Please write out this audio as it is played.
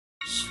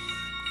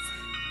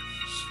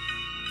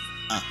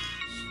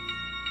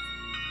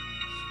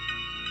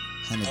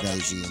100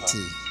 Days GNT.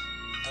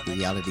 The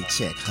reality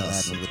check,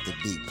 hustle with the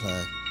beat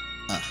plug.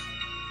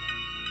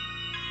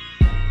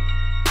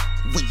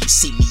 When you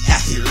see me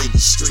out here in the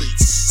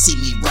streets, see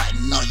me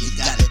riding, all you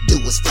gotta do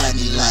is flag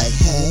me like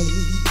hey,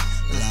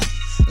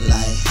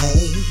 like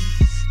hey.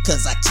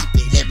 Cause I keep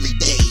it every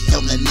day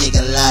on the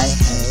nigga like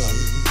hey,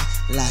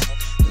 like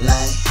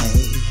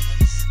hey.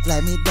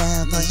 Flag me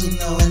down cause you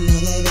know a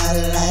nigga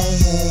gotta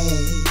like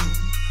hey,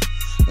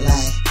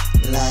 like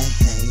hey, like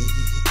hey.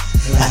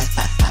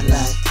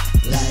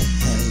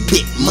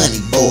 Big money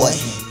boy,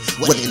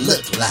 what it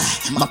look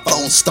like? My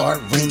phone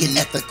start ringing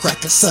at the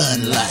crack of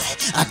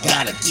sunlight. I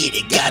gotta get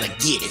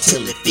it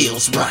till it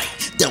feels right.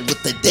 Done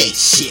with the day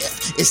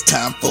shift, it's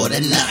time for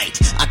the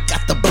night. I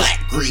got the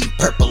black, green,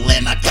 purple,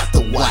 and I got the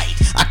white.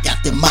 I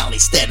got the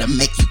mollies that'll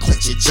make you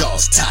clench your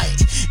jaws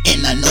tight.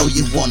 And I know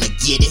you wanna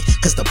get it,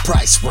 cause the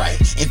price right.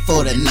 And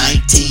for the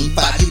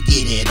 19.5 you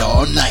get it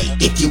all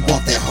night. If you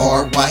want that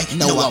hard white,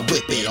 no, I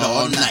whip it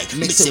all night.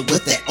 Mix it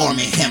with that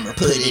Army Hammer,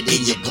 put it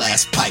in your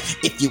glass pipe.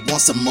 If you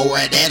want some more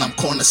of that, I'm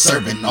corner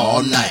serving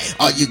all night.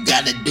 All you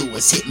gotta do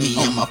is hit me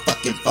on my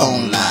fucking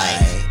phone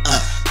line.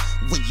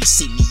 When you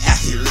see me out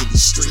here in the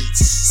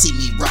streets, see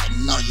me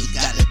riding, all you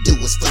gotta do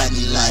is flag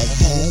me like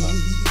hey,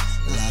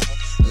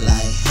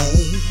 like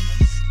hey.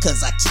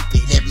 Cause I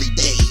keep it every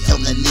day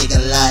on the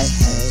nigga like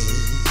hey,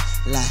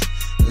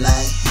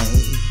 like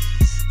hey.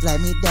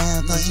 Flag me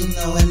down cause you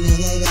know a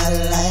nigga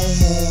gotta like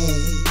hey,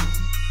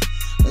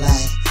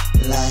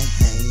 like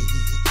hey,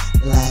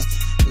 like